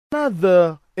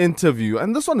Another interview,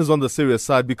 and this one is on the serious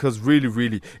side because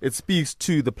really it speaks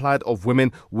to the plight of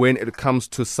women when it comes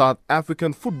to South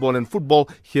African football and football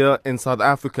here in South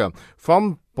Africa,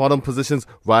 from bottom positions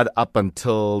right up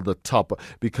until the top,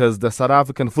 because the South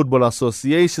African Football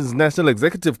Association's National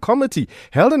Executive Committee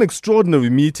held an extraordinary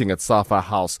meeting at SAFA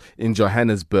House in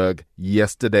Johannesburg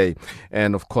yesterday,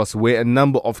 and of course where a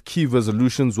number of key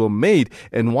resolutions were made,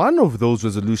 and one of those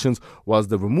resolutions was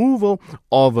the removal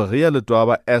of Ria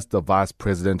Ledwaba as the Vice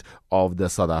President of the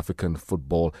South African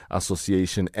Football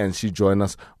Association, and she joins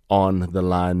us on the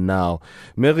line now.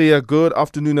 Maria, good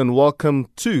afternoon and welcome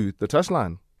to the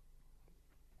Touchline.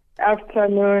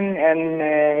 Afternoon and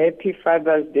happy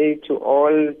Father's Day to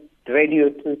all Radio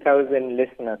 2000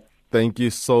 listeners. Thank you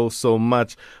so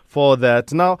much for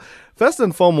that. Now, first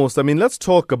and foremost, let's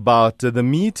talk about the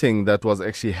meeting that was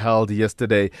actually held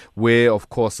yesterday, where, of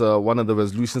course, one of the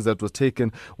resolutions that was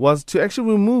taken was to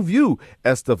actually remove you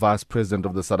as the Vice President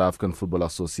of the South African Football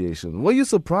Association. Were you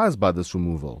surprised by this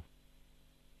removal?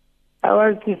 I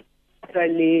was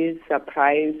really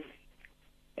surprised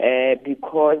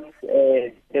because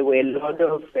there were a lot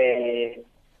of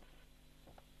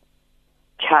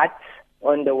chats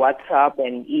on the WhatsApp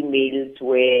and emails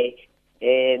where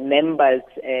members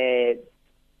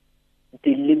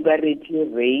deliberately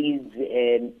raised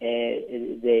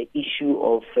the issue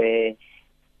of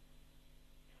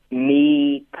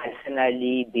me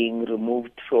personally being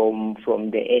removed from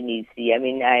the NEC.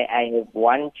 I have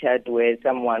one chat where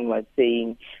someone was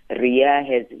saying Ria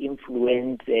has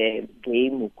influenced the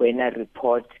Mukwena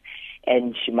report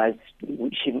and we must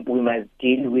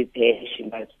deal with her, she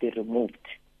must be removed.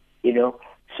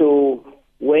 So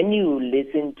when you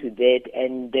listen to that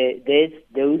and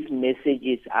those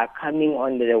messages are coming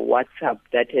on the WhatsApp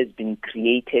that has been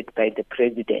created by the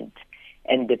president,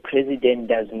 and the president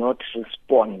does not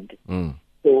respond.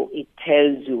 So it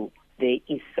tells you there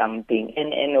is something.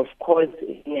 And of course,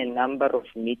 in a number of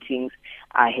meetings,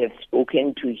 I have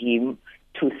spoken to him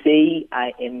to say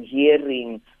I am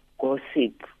hearing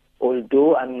gossip,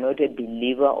 although I'm not a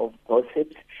believer of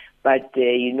gossips. But,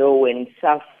 when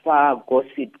SAFA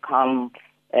gossip come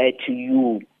to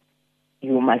you,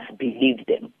 you must believe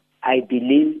them. I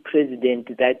believe,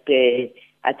 President, that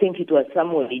I think it was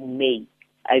somewhere in May,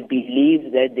 I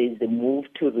believe that there's a move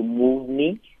to remove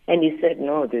me. And he said,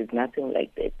 no, there's nothing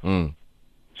like that.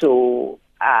 So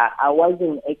I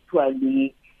wasn't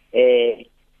actually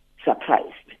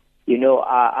surprised.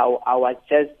 I was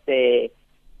just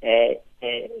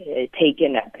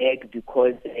taken aback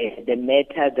because the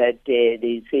matter that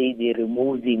they say they're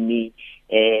removing me,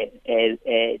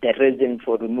 the reason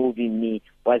for removing me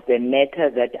was the matter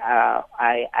that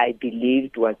I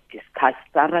believed was discussed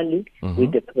thoroughly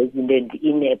with the president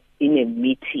in a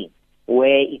meeting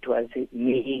where it was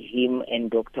me, him,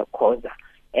 and Dr. Koza.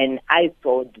 And I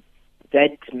thought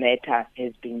that matter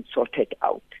has been sorted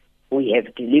out. We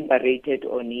have deliberated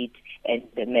on it, and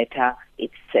the matter is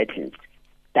settled.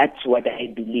 That's what I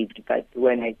believed. But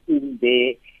when I came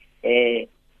there,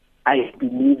 I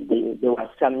believe there was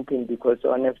something, because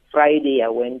on a Friday I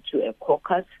went to a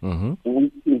caucus,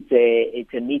 which is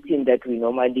it's a meeting that we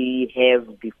normally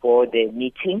have before the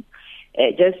meeting,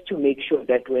 just to make sure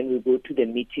that when we go to the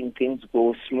meeting, things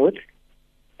go smooth.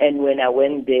 And when I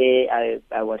went there,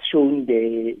 I was shown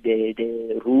the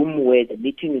room where the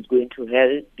meeting is going to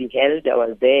be held. I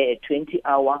was there at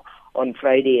 20-hour on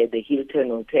Friday at the Hilton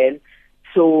Hotel.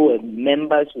 So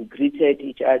members who greeted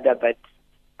each other, but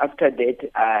after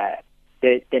that,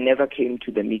 they never came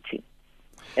to the meeting.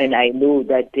 And I know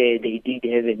that they did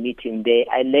have a meeting there.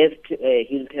 I left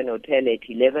Hilton Hotel at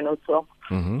 11 or so.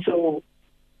 So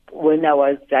when I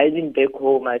was driving back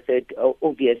home, I said,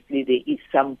 obviously there is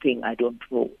something I don't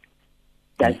know.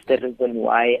 That's the reason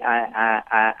why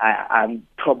I'm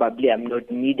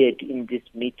not needed in this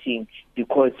meeting,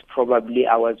 because probably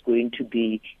I was going to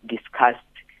be discussed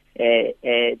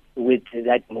with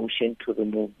that motion to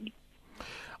remove me.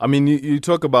 You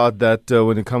talk about that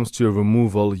when it comes to your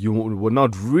removal, you were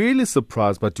not really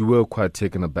surprised, but you were quite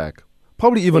taken aback.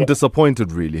 Probably even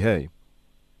disappointed, really, hey?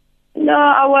 No,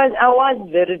 I was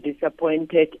very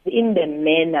disappointed in the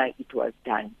manner it was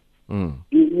done.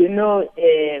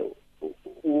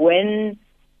 When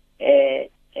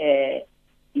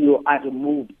you are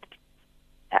removed,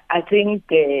 I think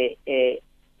they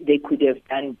could have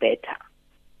done better.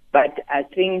 But I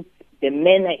think the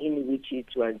manner in which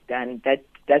it was done,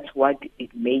 that's what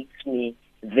it makes me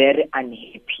very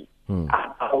unhappy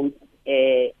about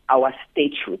our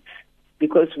statutes,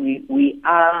 because we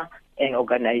are an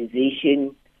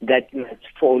organization that must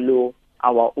follow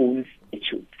our own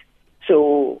statutes.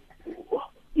 So,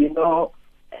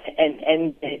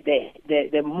 and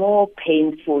the more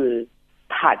painful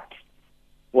part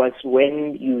was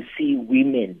when you see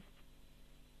women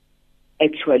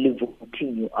actually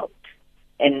voting you out.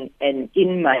 And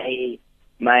in my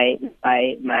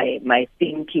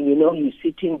thinking, you're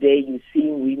sitting there, you see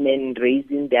women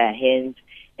raising their hands,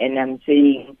 and I'm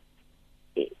saying,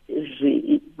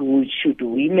 should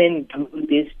women do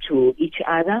this to each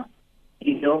other?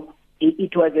 It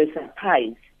was a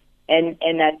surprise,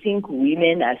 and I think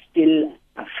women are still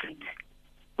afraid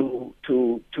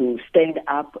to stand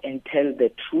up and tell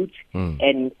the truth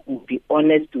and be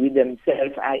honest with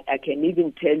themselves. I can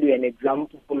even tell you an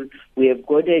example. We have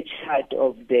got a chart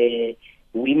of the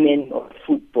women of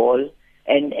football,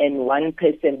 and one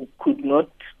person could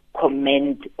not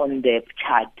comment on the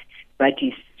chart, but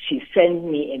she sent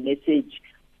me a message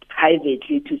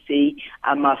privately to say,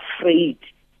 I'm afraid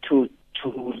to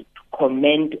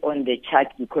comment on the chart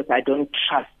because I don't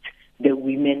trust the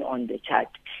women on the chart.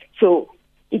 So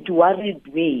it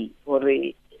worried me.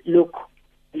 Look,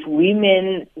 if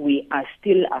women, we are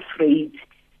still afraid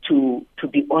to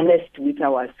be honest with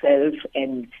ourselves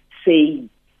and say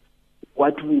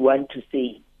what we want to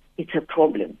say. It's a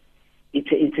problem. It's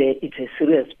a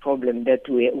serious problem that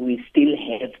we still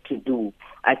have to do.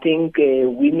 I think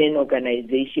women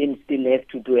organizations still have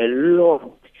to do a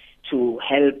lot to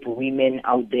help women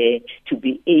out there to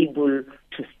be able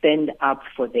to stand up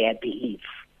for their belief.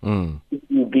 If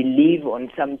you believe on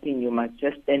something, you must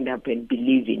just stand up and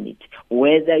believe in it.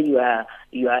 Whether you are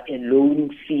a lone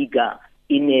figure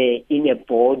in a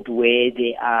board where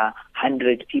there are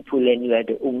 100 people and you are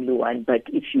the only one, but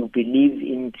if you believe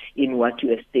in what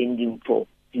you are standing for,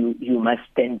 you must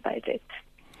stand by that.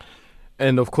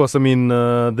 And of course,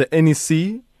 the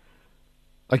NEC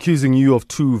accusing you of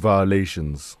 2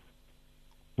 violations.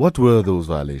 What were those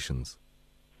violations?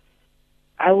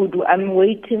 I'm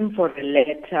waiting for a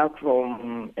letter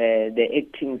from the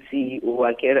acting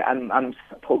CEO. I'm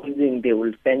supposing they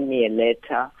will send me a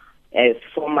letter, a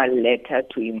formal letter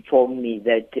to inform me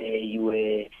that you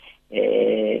were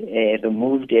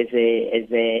removed as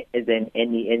a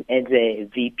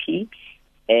VP,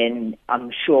 and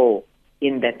I'm sure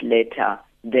in that letter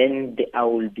then I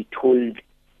will be told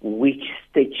which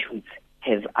statutes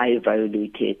have I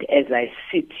violated. As I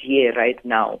sit here right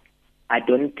now, I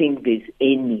don't think there's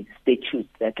any statute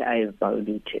that I have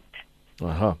violated.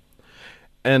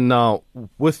 And now,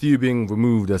 with you being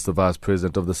removed as the Vice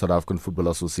President of the South African Football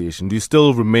Association, do you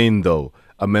still remain, though,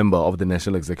 a member of the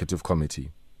National Executive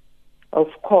Committee? Of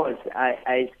course,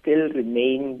 I still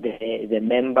remain the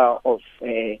member of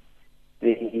the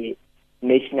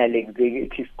National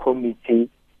Executive Committee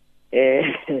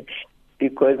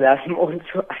because I'm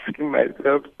also asking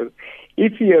myself,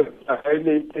 if you have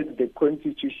violated the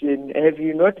Constitution, have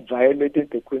you not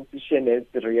violated the Constitution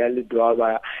as Ria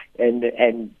Ledwaba,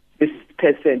 and this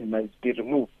person must be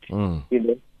removed?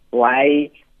 Why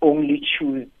only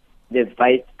choose the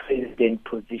Vice President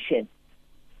position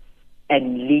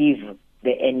and leave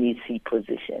the NEC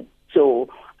position? So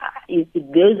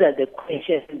those are the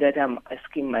questions that I'm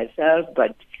asking myself,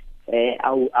 but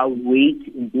I'll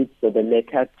wait indeed for the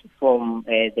letter from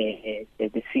the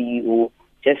CEO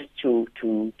just to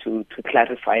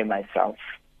clarify myself.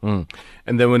 And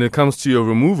then when it comes to your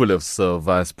removal as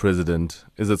Vice President,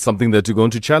 is it something that you're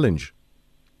going to challenge?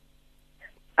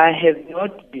 I have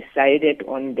not decided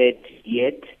on that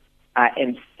yet. I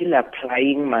am still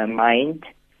applying my mind.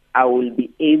 I will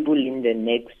be able in the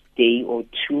next day or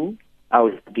two, I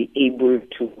will be able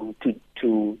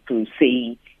to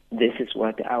say this is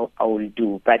what I will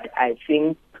do. But I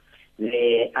think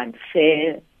the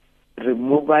unfair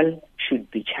removal should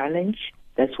be challenged.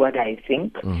 That's what I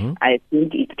think. I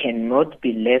think it cannot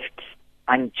be left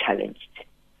unchallenged,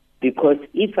 because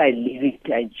if I leave it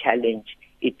unchallenged,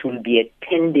 it will be a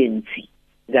tendency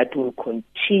that will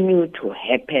continue to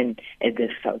happen at the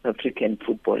South African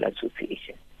Football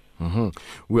Association.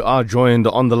 We are joined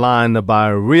on the line by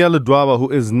Ria Ledwaba,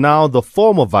 who is now the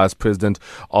former Vice President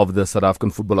of the South African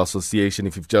Football Association,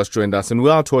 if you've just joined us. And we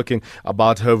are talking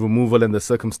about her removal and the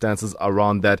circumstances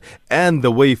around that and the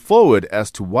way forward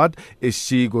as to what is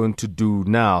she going to do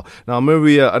now. Now,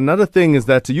 Maria, another thing is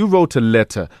that you wrote a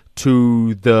letter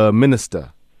to the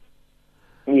minister.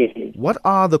 Yes. What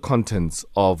are the contents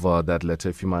of that letter,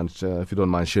 if you don't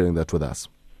mind sharing that with us?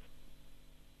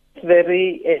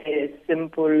 Very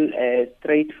simple,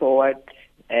 straightforward.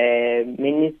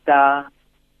 Minister,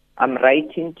 I'm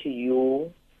writing to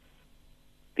you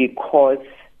because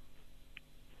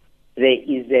there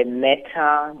is a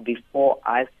matter before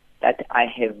us that I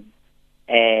have,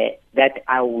 that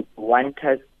I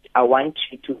want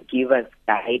you to give us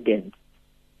guidance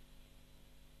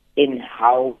in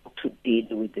how to deal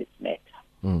with this matter.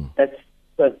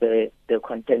 That's the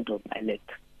content of my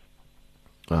letter.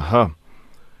 Uh-huh.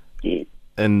 Yes.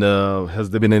 And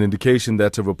has there been an indication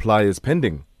that a reply is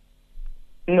pending?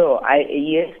 No,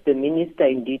 yes, the minister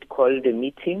indeed called a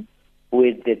meeting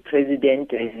with the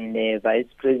president and Vice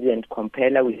President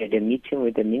Kompela. We had a meeting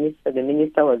with the minister. The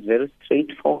minister was very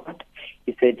straightforward.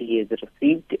 He said he has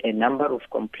received a number of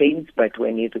complaints, but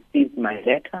when he received my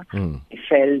letter, he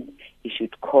felt he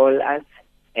should call us,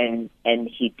 and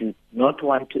he did not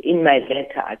want to. In my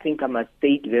letter, I think I must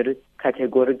state very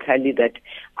categorically that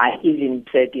I even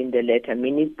said in the letter,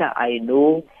 Minister, I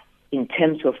know in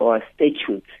terms of our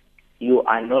statutes, you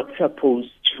are not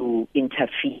supposed to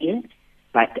interfere,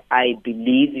 but I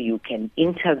believe you can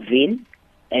intervene,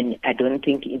 and I don't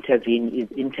think intervene is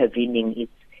intervening,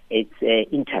 it's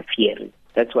interfering.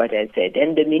 That's what I said.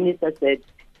 And the minister said,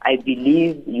 I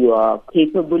believe you are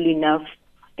capable enough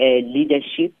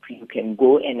leadership, you can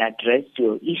go and address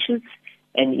your issues.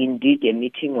 And indeed, a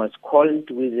meeting was called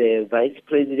with the Vice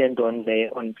President on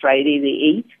Friday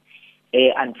the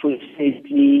 8th.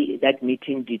 Unfortunately, that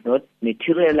meeting did not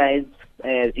materialize.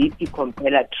 VP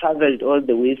Kompela traveled all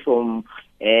the way from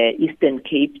Eastern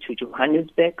Cape to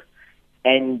Johannesburg,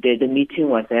 and the meeting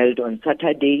was held on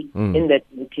Saturday. In that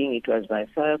meeting, it was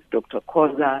myself, Dr.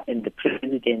 Koza, and the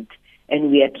President,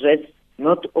 and we addressed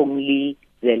not only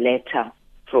the letter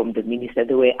from the minister,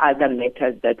 there were other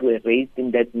matters that were raised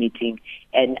in that meeting,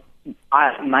 and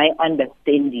my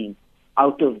understanding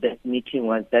out of that meeting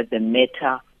was that the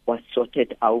matter was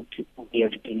sorted out. We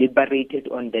have deliberated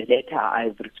on the letter.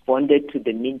 I've responded to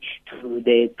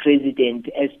the president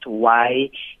as to why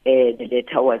the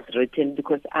letter was written,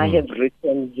 because I have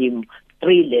written him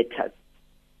 3 letters.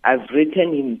 I've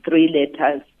written him 3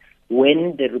 letters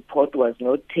when the report was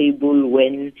not tabled,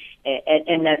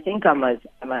 and I think I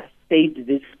must state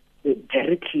this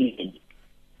very clearly,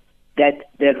 that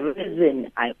the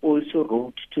reason I also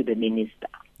wrote to the minister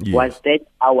was that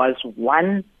I was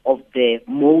one of the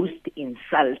most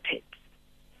insulted.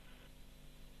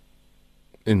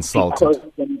 Insulted?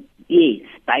 Yes,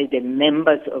 by the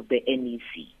members of the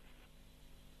NEC.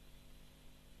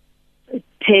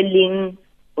 Telling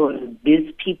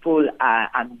these people are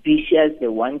ambitious, they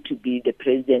want to be the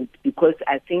president, because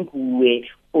I think we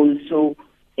were also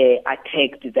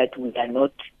attacked that we are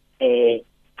not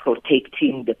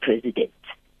protecting the president.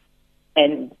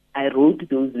 And I wrote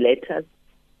those letters.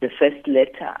 The first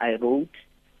letter I wrote,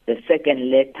 the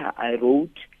second letter I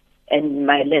wrote, and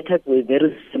my letters were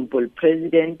very simple.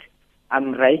 President,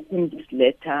 I'm writing this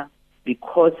letter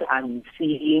because I'm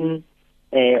seeing,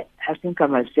 I think I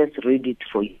must just read it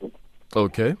for you.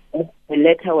 Okay. The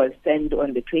letter was sent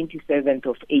on the 27th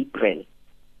of April.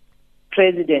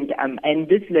 President, and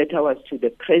this letter was to the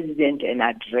President and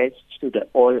addressed to the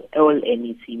all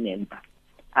NEC members.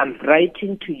 I'm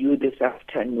writing to you this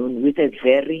afternoon with a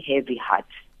very heavy heart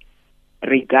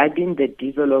regarding the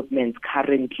developments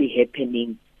currently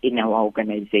happening in our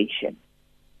organization.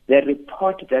 The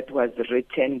report that was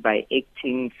written by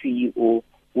acting CEO,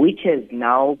 which has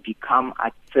now become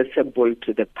accessible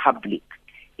to the public,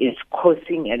 is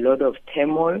causing a lot of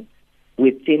turmoil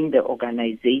within the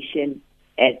organization,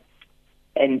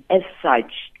 and as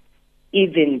such,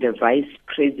 even the vice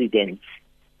presidents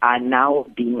are now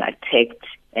being attacked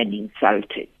and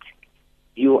insulted.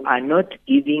 You are not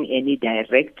giving any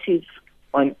directive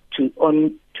on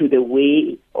the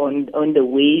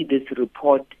way this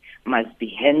report must be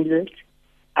handled.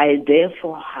 I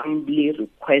therefore humbly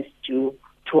request you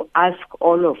to ask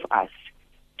all of us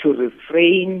to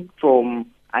refrain from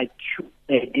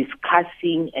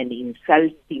discussing and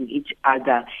insulting each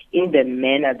other in the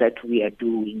manner that we are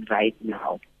doing right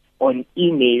now on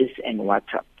emails and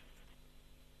WhatsApp,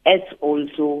 as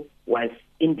also was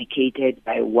indicated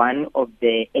by one of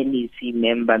the NEC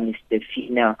member, Mr.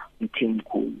 Fina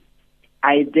Mtimkulu.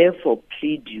 I therefore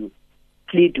plead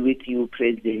with you,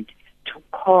 President, to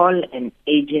call an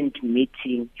urgent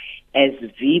meeting, as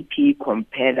VP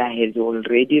Kompela has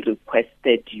already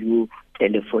requested you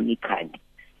telephonically.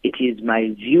 It is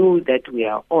my view that we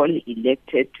are all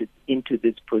elected into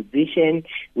this position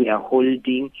we are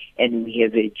holding, and we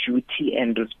have a duty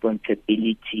and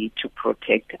responsibility to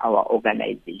protect our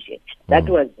organization. That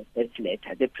was the first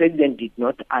letter. The president did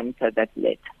not answer that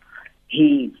letter.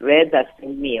 He rather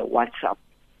sent me a WhatsApp,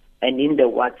 and in the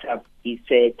WhatsApp he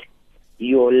said,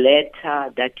 your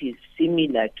letter that is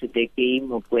similar to the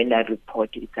Game of Winner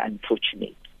report is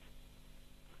unfortunate.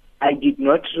 I did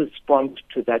not respond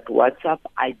to that WhatsApp.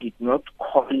 I did not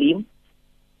call him.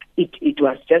 It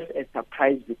was just a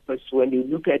surprise, because when you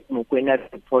look at Mugwena's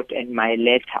report and my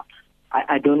letter,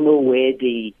 I don't know where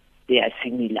they are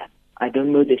similar. I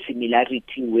don't know the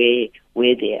similarity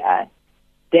where they are.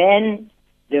 Then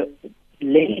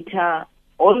later,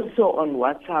 also on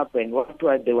WhatsApp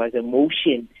there was a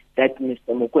motion that Mr.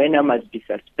 Mokoena must be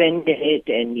suspended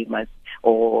and the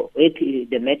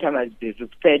matter must be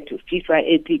referred to FIFA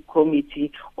Ethics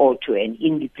Committee or to an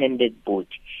independent body.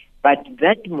 But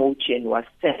that motion was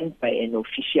sent by an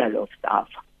official of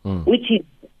SAFA, which is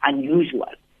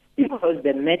unusual because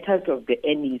the matters of the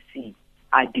NEC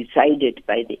are decided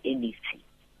by the NEC.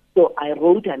 So I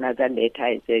wrote another letter.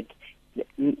 I said,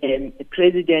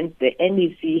 President, the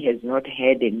NEC has not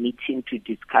had a meeting to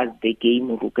discuss the Game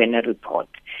Mokoena report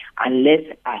unless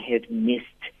I have missed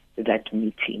that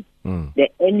meeting. The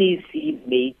NEC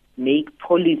may make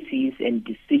policies and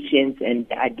decisions and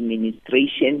the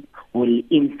administration will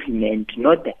implement,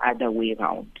 not the other way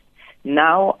around.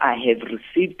 Now I have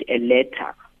received a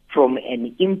letter from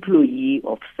an employee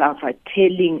of SAFA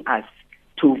telling us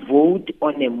to vote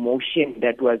on a motion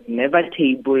that was never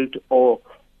tabled or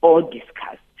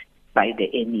discussed by the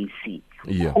NEC.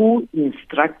 Yeah. Who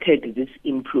instructed this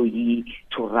employee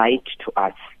to write to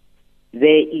us?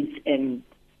 There is an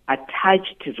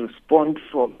attached response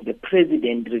from the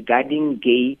President regarding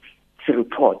Gay's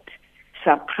report.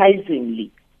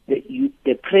 Surprisingly,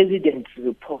 the President's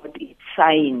report is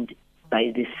signed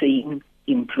by the same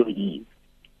employee.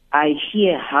 I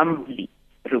here humbly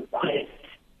request,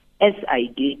 as I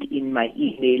did in my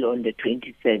email on the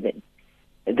 27th,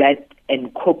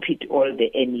 and copied all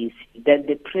the NEC, that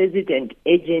the President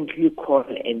urgently call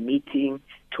a meeting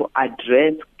to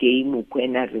address Gay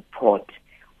Mokoena report.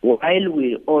 While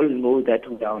we all know that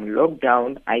we are on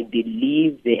lockdown, I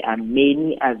believe there are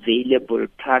many available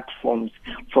platforms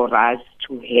for us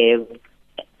to have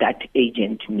that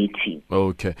urgent meeting.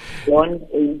 Okay. John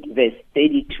 8 verse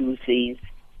 32 says,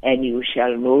 and you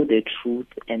shall know the truth,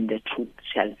 and the truth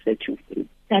shall set you free.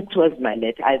 That was my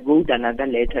letter. I wrote another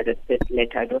letter, the first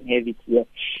letter, I don't have it here,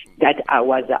 that I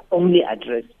was only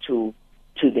addressed to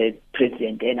the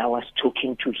President, and I was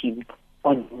talking to him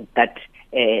on that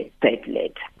third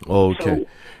letter. Okay.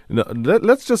 Now,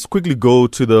 let's just quickly go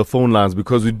to the phone lines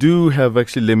because we do have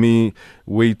actually Lemmy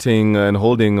waiting and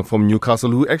holding from Newcastle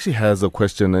who actually has a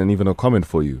question and even a comment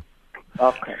for you.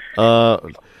 Okay.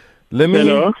 Lemmy,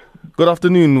 hello. Good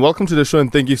afternoon. Welcome to the show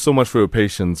and thank you so much for your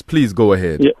patience. Please go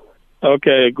ahead. Yeah.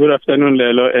 Okay. Good afternoon,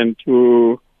 Lelo, and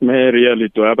to Ria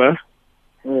Ledwaba.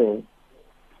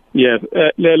 Yes.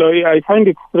 Lelo, I find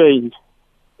it strange.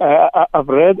 I've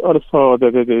read also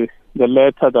the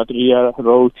letter that Ria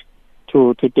wrote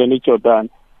to Danny Jordan,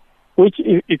 which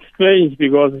is strange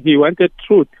because he wanted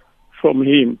truth from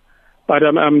him. But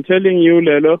I'm telling you,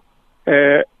 Lelo,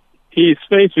 he is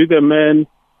faced with a man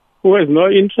who has no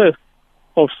interest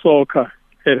of soccer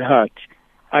at heart.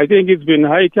 I think it's been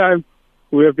high time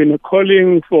we have been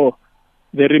calling for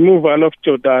the removal of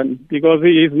Jordan because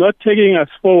he is not taking us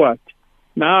forward.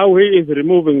 Now he is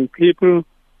removing people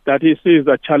that he sees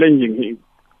are challenging him,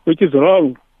 which is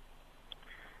wrong.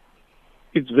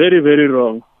 It's very, very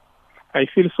wrong. I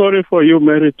feel sorry for you,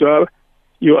 Mary Joab.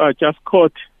 You are just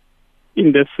caught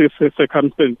in the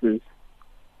circumstances.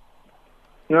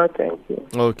 No, thank you.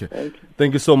 Okay.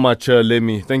 Thank you so much,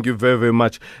 Lemmy. Thank you very, very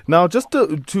much. Now, just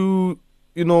to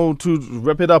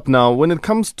wrap it up now, when it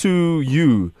comes to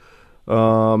you,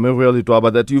 Ria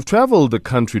Ledwaba, that you've traveled the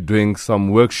country doing some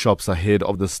workshops ahead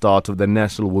of the start of the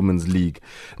National Women's League.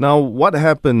 Now, what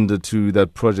happened to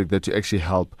that project that you actually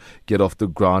helped get off the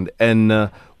ground?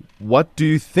 And what do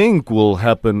you think will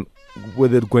happen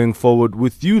with it going forward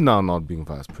with you now not being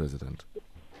Vice President?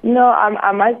 No,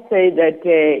 I must say that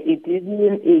it's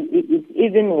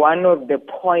even one of the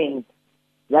points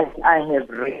that I have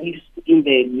raised in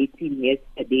the meeting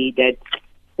yesterday that,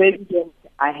 President,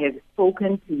 I have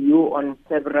spoken to you on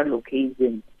several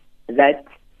occasions that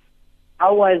I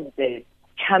was the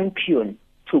champion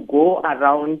to go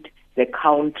around the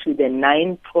country, the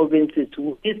 9 provinces,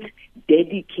 with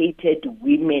dedicated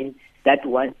women that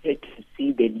wanted to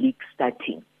see the league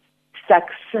starting,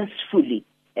 successfully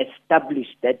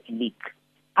established that league.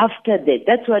 After that,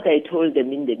 that's what I told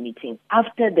them in the meeting.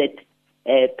 After that,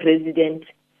 President,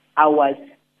 I was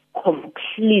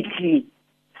completely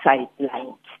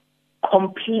sidelined.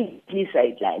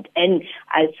 And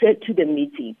I said to the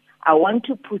meeting, I want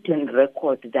to put on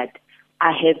record that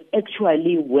I have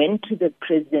actually went to the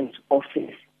President's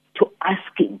office to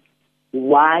ask him,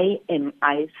 why am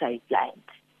I sidelined?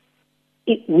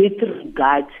 With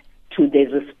regard to the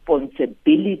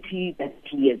responsibility that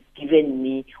he has given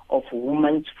me of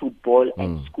women's football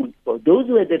and school football. Those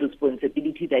were the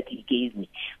responsibilities that he gave me.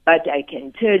 But I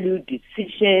can tell you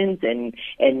decisions and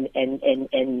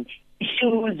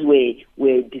issues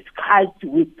were discussed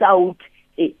without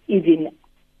even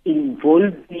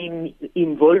involving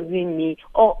me,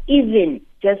 or even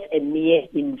just a mere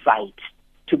invite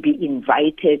to be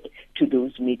invited to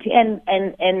those meetings.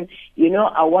 And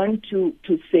I want to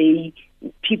say,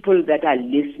 people that are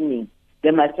listening,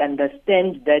 they must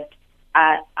understand that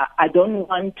I don't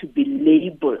want to be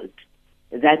labeled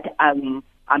that I'm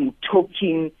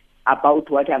talking about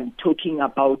what I'm talking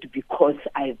about because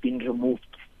I've been removed.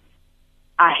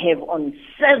 I have on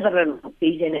several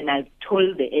occasions, and I've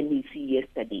told the NEC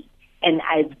yesterday, and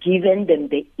I've given them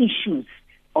the issues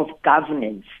of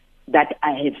governance that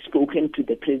I have spoken to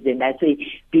the president. I say,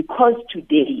 because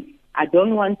today I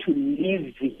don't want to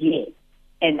live here,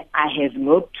 and I have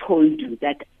not told you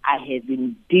that I have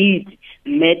indeed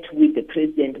met with the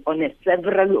president on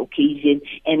several occasions,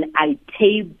 and I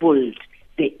tabled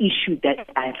the issue that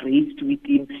I raised with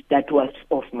him that was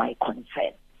of my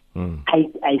concern.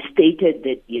 I stated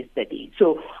that yesterday.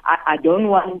 So I don't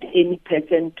want any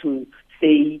person to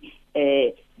say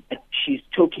that she's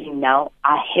talking now.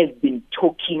 I have been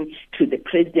talking to the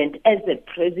president as a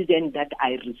president that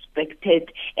I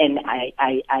respected, and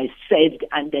I served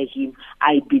under him.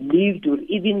 I believed, or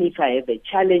even if I have a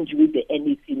challenge with the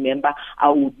NEC member,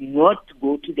 I would not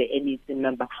go to the NEC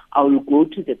member. I will go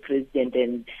to the president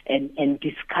and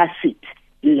discuss it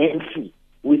lengthy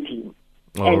with him.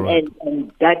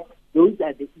 And that those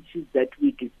are the issues that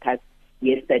we discussed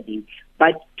yesterday.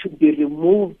 But to be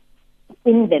removed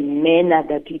in the manner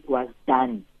that it was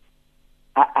done,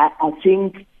 I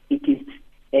think it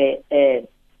is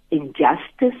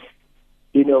injustice,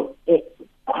 a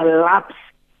collapse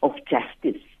of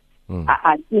justice.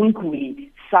 I think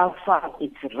SAFA,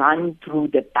 it's run through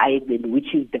the Bible,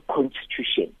 which is the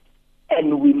Constitution.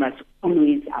 And we must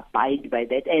always abide by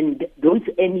that. And those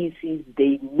NECs,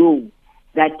 they know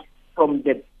that from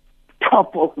the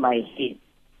top of my head,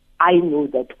 I know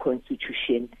that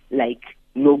Constitution like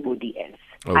nobody else.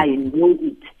 Oh. I know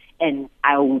it, and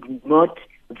I would not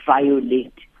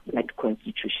violate that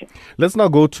Constitution. Let's now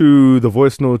go to the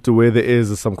voice note where there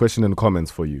is some question and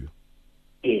comments for you.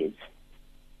 Yes.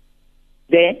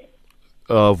 There?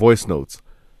 Voice notes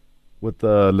with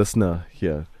the listener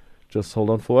here. Just hold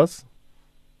on for us.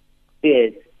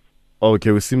 Yes.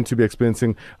 Okay, we seem to be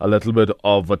experiencing a little bit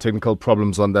of technical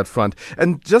problems on that front.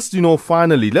 And just,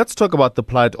 finally, let's talk about the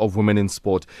plight of women in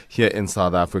sport here in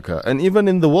South Africa. And even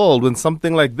in the world, when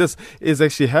something like this is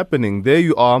actually happening, there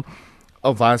you are,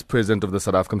 a vice president of the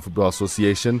South African Football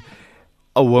Association,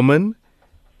 a woman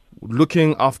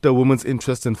looking after women's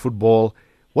interest in football.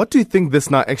 What do you think this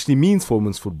now actually means for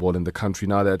women's football in the country,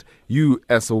 now that you,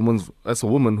 as a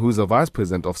woman who's a vice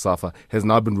president of SAFA, has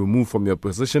now been removed from your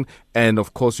position, and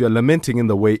of course you are lamenting in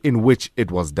the way in which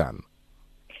it was done?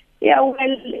 Yeah, well,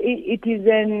 it is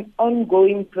an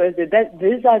ongoing process.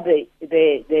 These are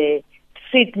the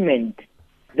treatment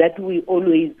that we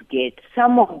always get.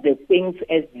 Some of the things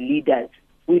as leaders,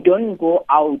 we don't go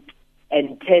out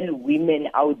and tell women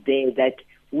out there that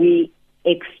we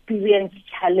experience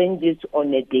challenges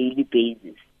on a daily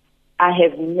basis. I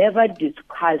have never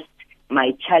discussed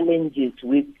my challenges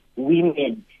with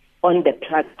women on the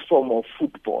platform of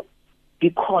football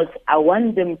because I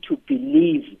want them to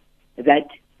believe that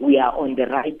we are on the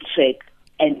right track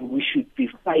and we should be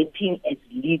fighting as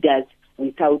leaders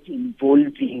without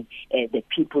involving the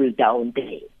people down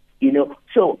there.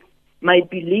 So my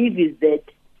belief is that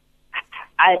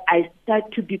I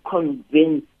start to be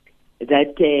convinced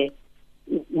that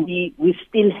we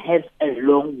still have a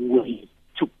long way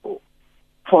to go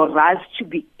for us to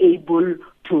be able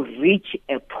to reach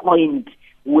a point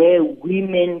where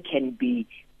women can be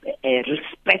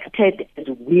respected as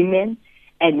women,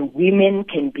 and women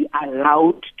can be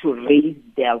allowed to raise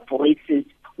their voices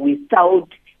without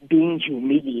being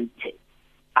humiliated.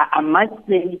 I must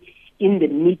say, in the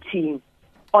meeting,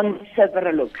 on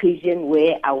several occasions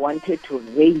where I wanted to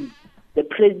raise, the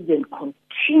president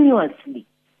continuously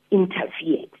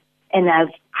interfered. And I've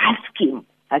asked him,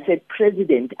 I said,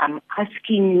 President, I'm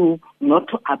asking you not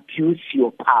to abuse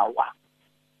your power.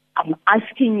 I'm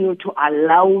asking you to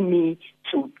allow me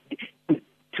to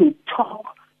talk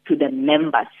to the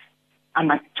members. I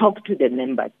must talk to the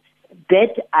members.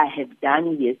 That I have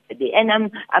done yesterday. And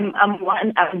I'm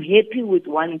happy with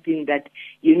one thing that,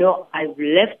 I've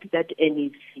left that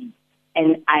NEC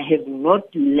and I have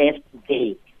not left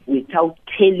there without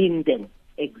telling them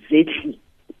exactly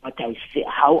what I say,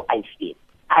 how I feel.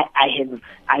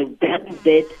 I've done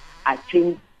that, I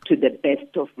think, to the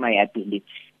best of my ability.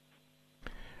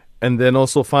 And then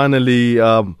also finally,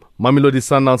 Mamelodi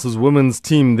Sundowns' women's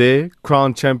team there,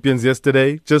 crowned champions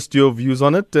yesterday. Just your views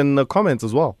on it and comments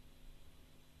as well.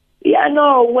 Yeah,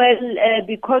 no, well,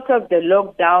 because of the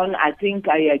lockdown, I think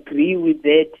I agree with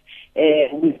that.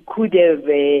 We could have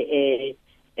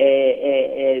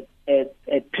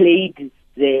played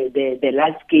the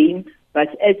last game, but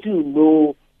as you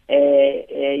know,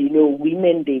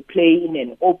 women, they play in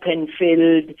an open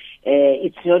field.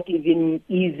 It's not even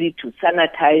easy to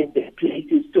sanitize the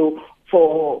places. So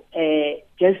for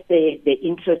just the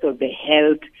interest of the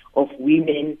health of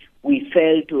women, we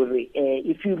felt,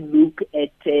 if you look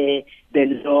at the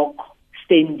lock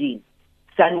standing,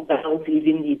 Sundowns,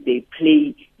 even if they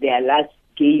play their last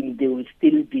game, they will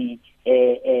still be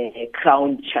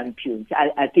crowned champions.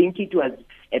 I think it was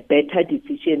a better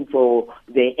decision for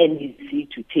the NEC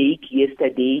to take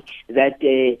yesterday that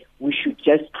we should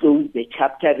just close the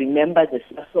chapter. Remember, the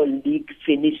SAFA League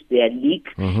finished their league,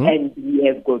 and we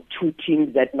have got two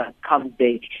teams that must come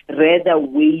there. Rather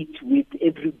wait with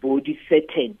everybody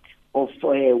certain of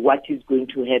what is going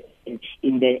to happen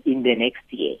in the next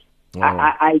year.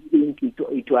 I think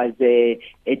it was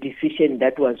a decision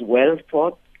that was well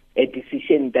thought, a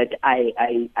decision that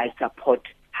I support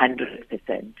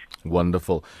 100%.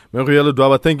 Wonderful. Ria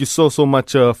Ledwaba, thank you so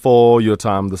much for your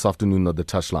time this afternoon on the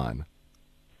touchline.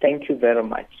 Thank you very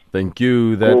much. Thank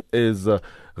you. That is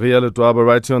Ria Ledwaba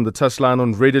right here on the touchline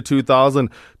on Radio 2000,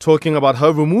 talking about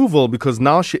her removal because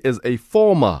now she is a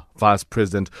former vice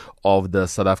president of the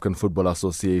South African Football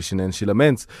Association, and she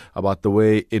laments about the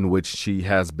way in which she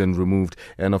has been removed.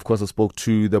 And of course, I spoke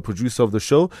to the producer of the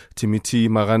show, Timothy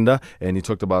Maranda, and he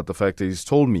talked about the fact that he's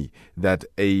told me that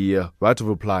a right of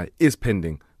reply is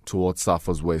pending towards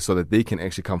SAFA's way so that they can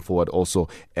actually come forward also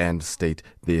and state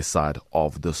their side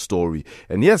of the story.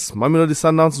 And yes, Mamelodi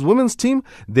Sundowns women's team,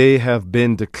 they have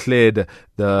been declared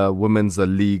the Women's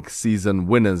League season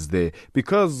winners there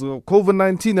because of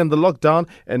COVID-19 and the lockdown.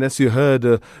 And as you heard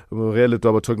Ria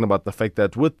Ledwaba talking about the fact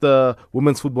that with the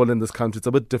women's football in this country, it's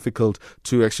a bit difficult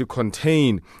to actually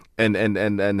contain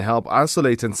and help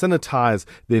isolate and sanitize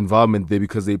the environment there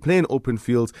because they play in open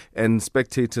fields and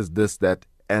spectators this, that,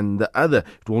 and the other.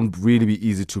 It won't really be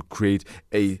easy to create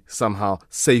a somehow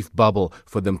safe bubble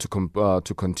for them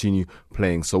to continue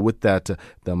playing. So with that,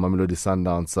 the Mamelodi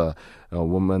Sundowns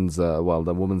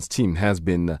the women's team has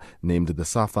been named the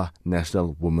SAFA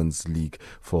National Women's League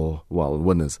for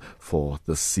winners for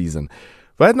this season.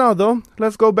 Right now, though,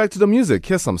 let's go back to the music.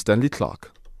 Here's some Stanley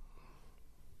Clarke.